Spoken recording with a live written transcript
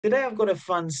Today I've got a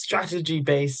fun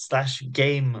strategy-based slash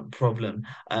game problem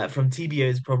from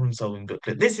TBO's problem-solving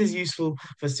booklet. This is useful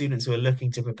for students who are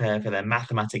looking to prepare for their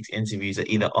mathematics interviews at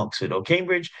either Oxford or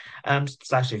Cambridge,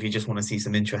 slash if you just want to see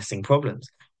some interesting problems.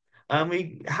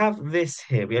 We have this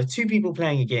here. We have two people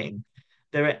playing a game.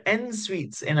 There are n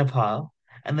sweets in a pile,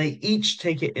 and they each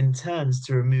take it in turns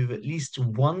to remove at least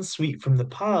one sweet from the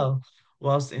pile,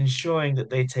 whilst ensuring that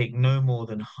they take no more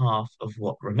than half of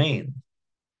what remains.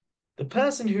 The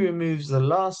person who removes the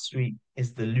last sweet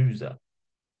is the loser.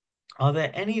 Are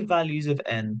there any values of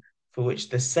n for which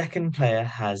the second player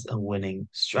has a winning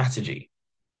strategy?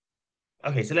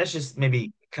 Okay, so let's just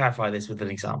maybe clarify this with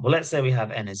an example. Let's say we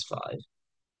have n is 5.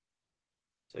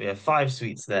 So we have 5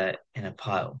 sweets there in a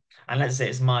pile. And let's say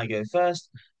it's my go first.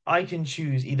 I can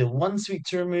choose either one sweet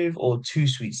to remove or two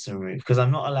sweets to remove because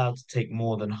I'm not allowed to take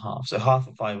more than half. So half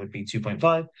of 5 would be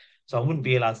 2.5. So I wouldn't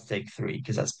be allowed to take 3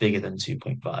 because that's bigger than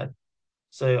 2.5.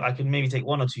 So I can maybe take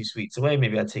one or two sweets away.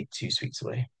 Maybe I take two sweets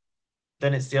away.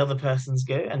 Then it's the other person's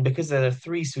go. And because there are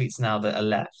 3 sweets now that are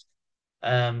left,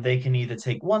 they can either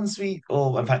take one sweet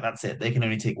or, in fact, that's it. They can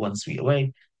only take one sweet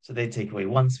away. So they take away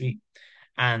one sweet.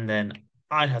 And then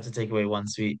I'd have to take away one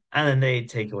sweet. And then they'd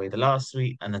take away the last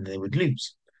sweet. And then they would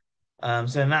lose.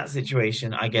 So in that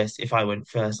situation, I guess if I went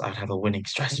first, I'd have a winning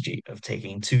strategy of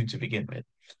taking two to begin with.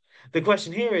 The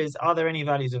question here is, are there any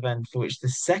values of n for which the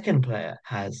second player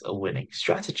has a winning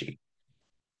strategy?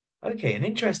 Okay, an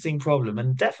interesting problem,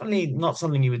 and definitely not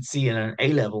something you would see in an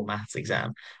A-level maths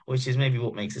exam, which is maybe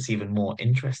what makes this even more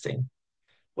interesting.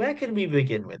 Where can we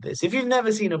begin with this? If you've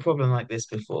never seen a problem like this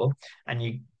before, and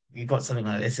you got something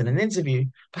like this in an interview,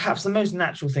 perhaps the most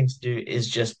natural thing to do is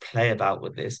just play about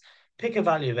with this. Pick a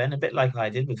value of n, a bit like I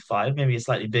did with 5. Maybe a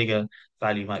slightly bigger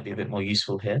value might be a bit more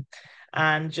useful here,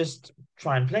 and just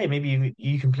try and play. Maybe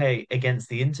you can play against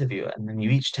the interviewer, and then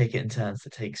you each take it in turns to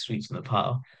take sweets from the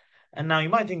pile. And now you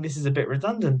might think this is a bit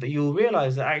redundant, but you'll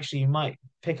realize that actually you might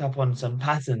pick up on some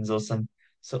patterns or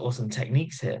some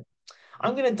techniques here.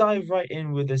 I'm going to dive right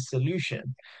in with a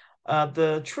solution.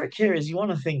 The trick here is you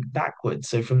want to think backwards,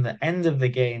 so from the end of the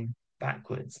game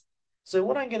backwards. So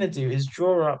what I'm going to do is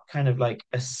draw up kind of like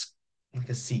like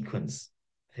a sequence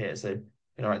here. So I'm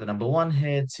going to write the number one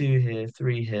here, two here,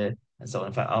 three here, and so on.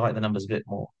 In fact, I'll write the numbers a bit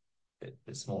more, bit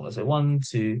smaller. So one,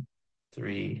 two,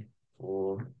 three,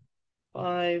 four,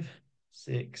 5,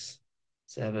 6,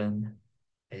 7,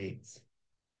 8,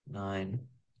 9,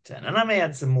 10. And I may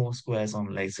add some more squares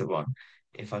on later on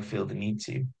if I feel the need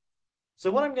to.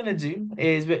 So what I'm going to do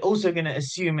is we're also going to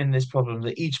assume in this problem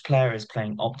that each player is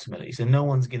playing optimally. So no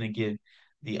one's going to give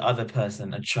the other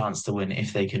person a chance to win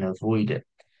if they can avoid it.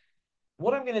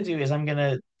 What I'm going to do is I'm going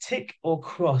to tick or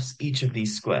cross each of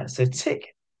these squares. So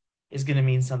tick is going to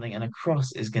mean something and a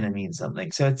cross is going to mean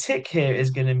something. So a tick here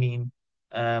is going to mean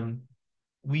um,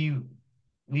 we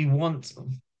we want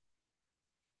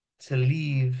to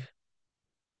leave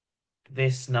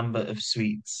this number of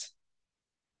sweets,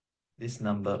 this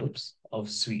number, oops, of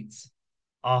sweets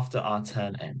after our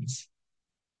turn ends.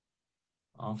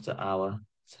 After our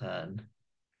turn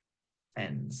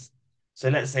ends. So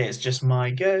let's say it's just my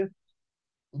go.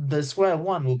 The square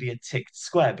one will be a ticked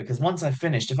square because once I've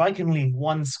finished, if I can leave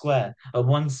one square or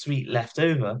one sweet left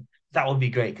over, that would be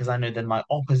great because I know then my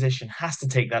opposition has to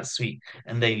take that sweet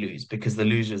and they lose because the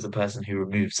loser is the person who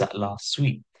removes that last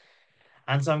sweet.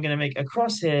 And so I'm going to make a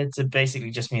cross here to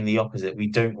basically just mean the opposite. We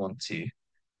don't want to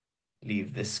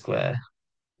leave this square.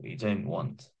 We don't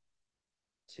want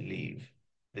to leave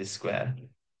this square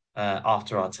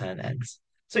after our turn ends.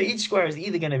 So each square is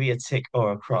either going to be a tick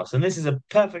or a cross, and this is a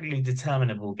perfectly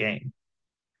determinable game.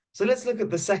 So let's look at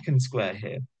the second square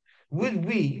here. Would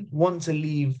we want to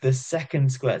leave the second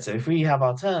square? So if we have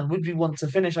our turn, would we want to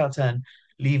finish our turn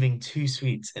leaving two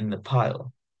sweets in the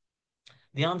pile?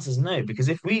 The answer is no, because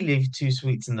if we leave two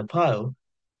sweets in the pile,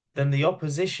 then the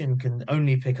opposition can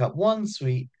only pick up one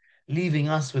sweet, leaving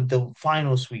us with the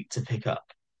final sweet to pick up.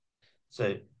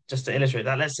 So just to illustrate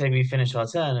that, let's say we finish our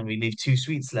turn and we leave two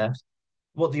sweets left.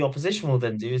 What the opposition will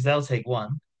then do is they'll take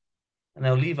one and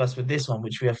they'll leave us with this one,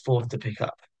 which we have four to pick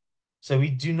up. So we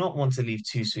do not want to leave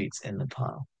two sweets in the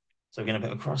pile. So we're going to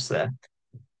put a cross there.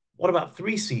 What about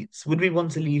 3 sweets? Would we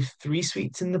want to leave 3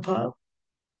 sweets in the pile?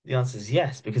 The answer is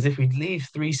yes, because if we leave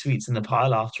 3 sweets in the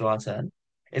pile after our turn,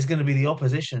 it's going to be the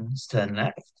opposition's turn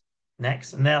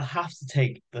next, and they'll have to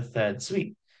take the third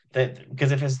sweet.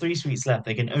 Because if there's 3 sweets left,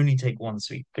 they can only take one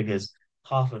sweet because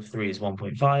half of three is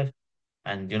 1.5,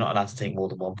 and you're not allowed to take more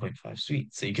than 1.5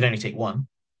 sweets. So you can only take one.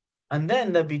 And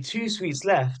then there'll be 2 sweets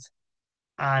left,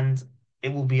 and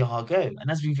it will be our go. And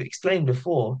as we've explained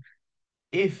before,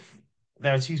 if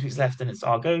there are 2 sweets left and it's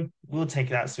our go, we'll take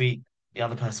that sweet. the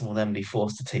other person will then be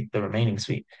forced to take the remaining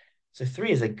sweet. So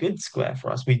three is a good square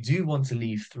for us. We do want to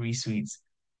leave three sweets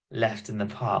left in the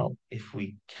pile if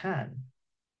we can.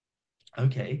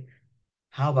 Okay,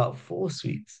 how about four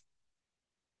sweets?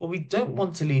 Well, we don't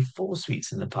want to leave four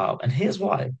sweets in the pile, and here's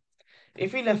why.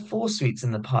 If we left four sweets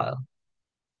in the pile,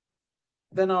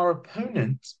 then our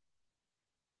opponent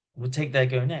would take their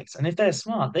go next. And if they're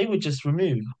smart, they would just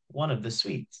remove one of the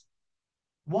sweets.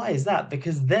 Why is that?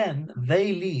 Because then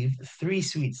they leave three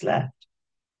sweets left.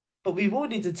 But we've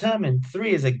already determined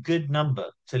three is a good number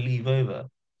to leave over.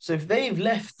 So if they've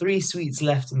left three sweets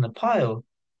left in the pile,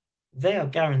 they are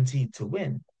guaranteed to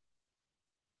win.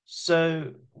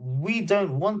 So we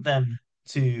don't want them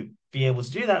to be able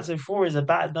to do that. So four is a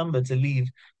bad number to leave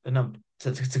the number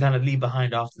to kind of leave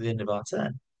behind after the end of our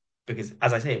turn. Because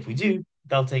as I say, if we do,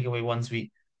 they'll take away one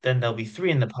sweet, then there'll be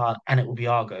three in the pile and it will be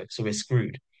our go. So we're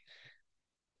screwed.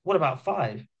 What about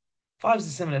five? Five's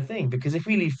a similar thing because if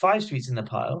we leave five sweets in the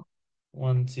pile,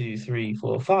 one, two, three,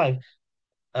 four, five,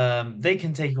 they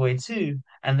can take away two,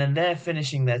 and then they're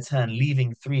finishing their turn,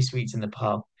 leaving three sweets in the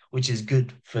pile, which is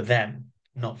good for them,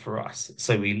 not for us.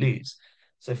 So we lose.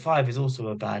 So five is also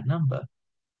a bad number.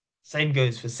 Same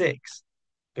goes for six,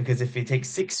 because if we take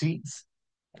six sweets,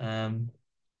 um,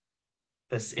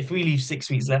 if we leave six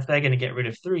sweets left, they're going to get rid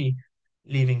of three,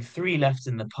 leaving three left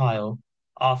in the pile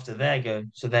after their go,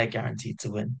 so they're guaranteed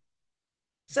to win.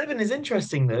 Seven is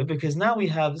interesting though, because now we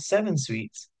have seven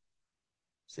sweets,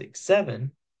 six,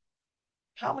 seven.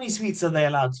 How many sweets are they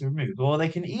allowed to remove? Well, they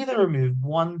can either remove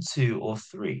one, two, or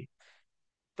three,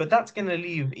 but that's going to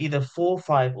leave either four,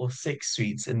 five, or six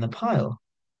sweets in the pile.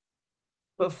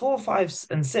 But four, five,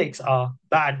 and six are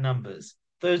bad numbers.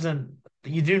 Those are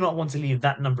you do not want to leave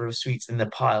that number of sweets in the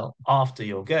pile after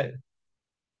your go.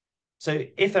 So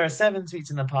if there are seven sweets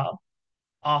in the pile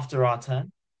after our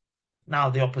turn, now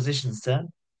the opposition's turn,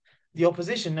 the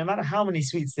opposition, no matter how many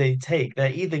sweets they take,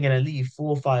 they're either going to leave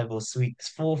four, five, or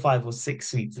six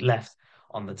sweets left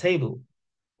on the table,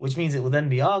 which means it will then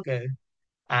be our go,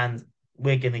 and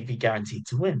we're going to be guaranteed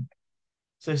to win.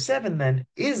 So seven then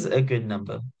is a good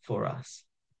number for us.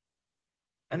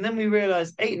 And then we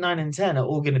realize eight, nine, and 10 are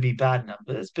all going to be bad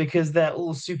numbers because they're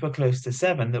all super close to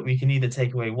seven that we can either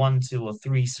take away one, two, or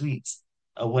three sweets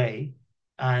away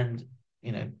and,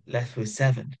 left with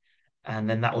seven. And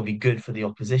then that will be good for the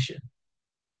opposition.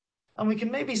 And we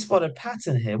can maybe spot a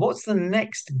pattern here. What's the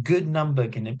next good number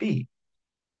going to be?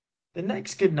 The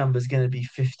next good number is going to be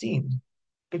 15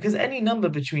 because any number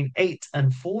between 8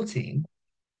 and 14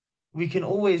 we can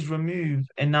always remove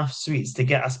enough sweets to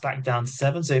get us back down to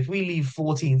seven. So if we leave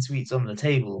 14 sweets on the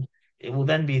table, it will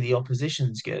then be the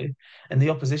opposition's go, and the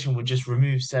opposition would just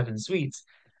remove seven sweets.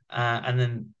 And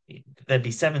then there'd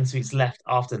be seven sweets left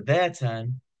after their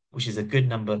turn, which is a good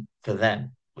number for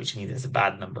them, which means it's a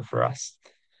bad number for us.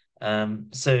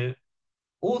 So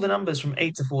all the numbers from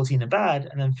 8 to 14 are bad,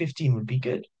 and then 15 would be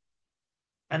good.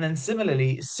 And then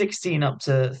similarly, 16 up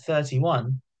to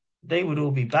 31, they would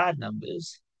all be bad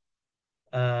numbers.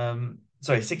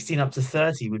 Sorry, 16 up to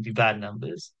 30 would be bad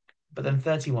numbers, but then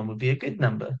 31 would be a good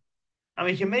number. And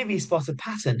we can maybe spot a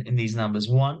pattern in these numbers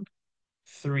 1,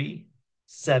 3,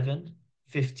 7,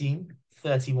 15,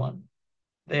 31.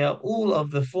 They are all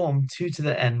of the form 2 to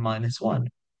the n minus 1,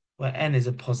 where n is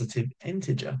a positive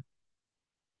integer.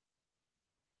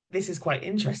 This is quite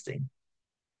interesting.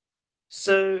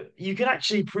 So you can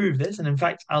actually prove this, and in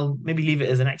fact, I'll maybe leave it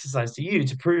as an exercise to you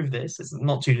to prove this. It's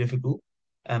not too difficult,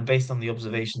 based on the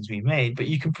observations we made, but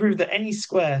you can prove that any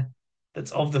square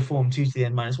that's of the form 2 to the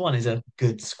n minus 1 is a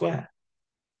good square.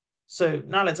 So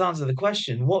now let's answer the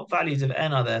question, what values of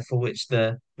n are there for which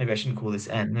maybe I shouldn't call this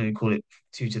n, maybe call it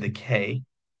 2 to the k,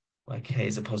 where k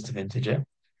is a positive integer.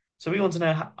 So we want to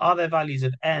know, are there values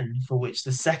of n for which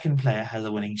the second player has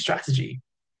a winning strategy?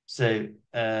 So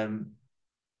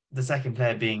the second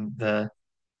player being the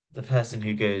person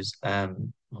who goes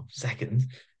second,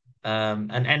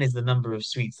 and n is the number of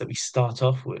sweets that we start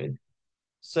off with.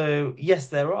 So yes,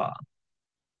 there are.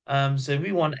 So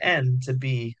we want n to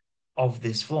be of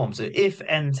this form. So if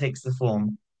n takes the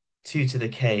form 2 to the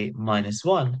k minus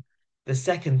 1, the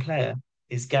second player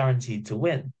is guaranteed to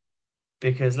win.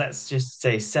 Because let's just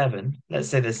say seven. Let's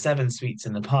say there's seven sweets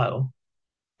in the pile.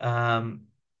 Um,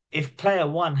 if player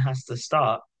one has to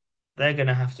start, they're going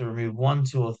to have to remove one,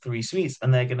 two, or three sweets,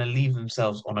 and they're going to leave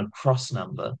themselves on a cross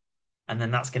number. And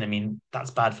then that's going to mean that's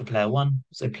bad for player one.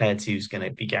 So player two is going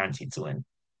to be guaranteed to win.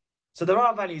 So there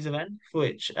are values of n for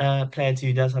which player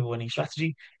two does have a winning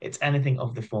strategy. It's anything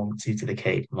of the form 2 to the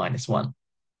k minus 1.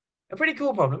 A pretty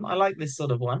cool problem. I like this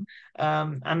sort of one.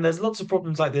 And there's lots of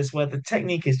problems like this where the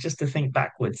technique is just to think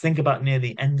backwards, think about near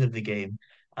the end of the game,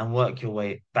 and work your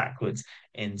way backwards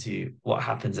into what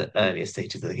happens at earlier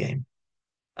stages of the game.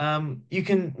 You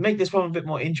can make this problem a bit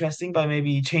more interesting by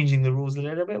maybe changing the rules a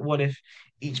little bit. What if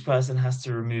each person has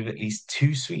to remove at least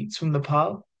two sweets from the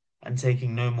pile and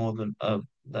taking no more than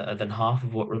half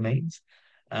of what remains?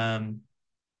 Um,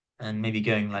 and maybe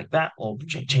going like that or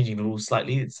changing the rules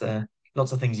slightly. It's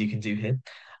lots of things you can do here.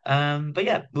 But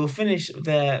yeah, we'll finish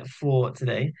there for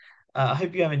today. I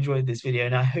hope you have enjoyed this video,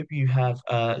 and I hope you have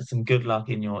some good luck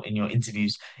in your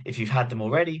interviews if you've had them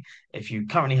already. If you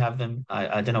currently have them,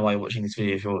 I don't know why you're watching this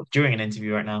video if you're during an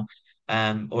interview right now,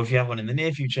 or if you have one in the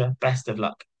near future. Best of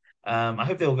luck. I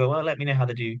hope they all go well. Let me know how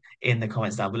they do in the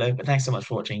comments down below. But thanks so much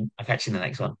for watching. I'll catch you in the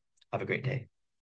next one. Have a great day.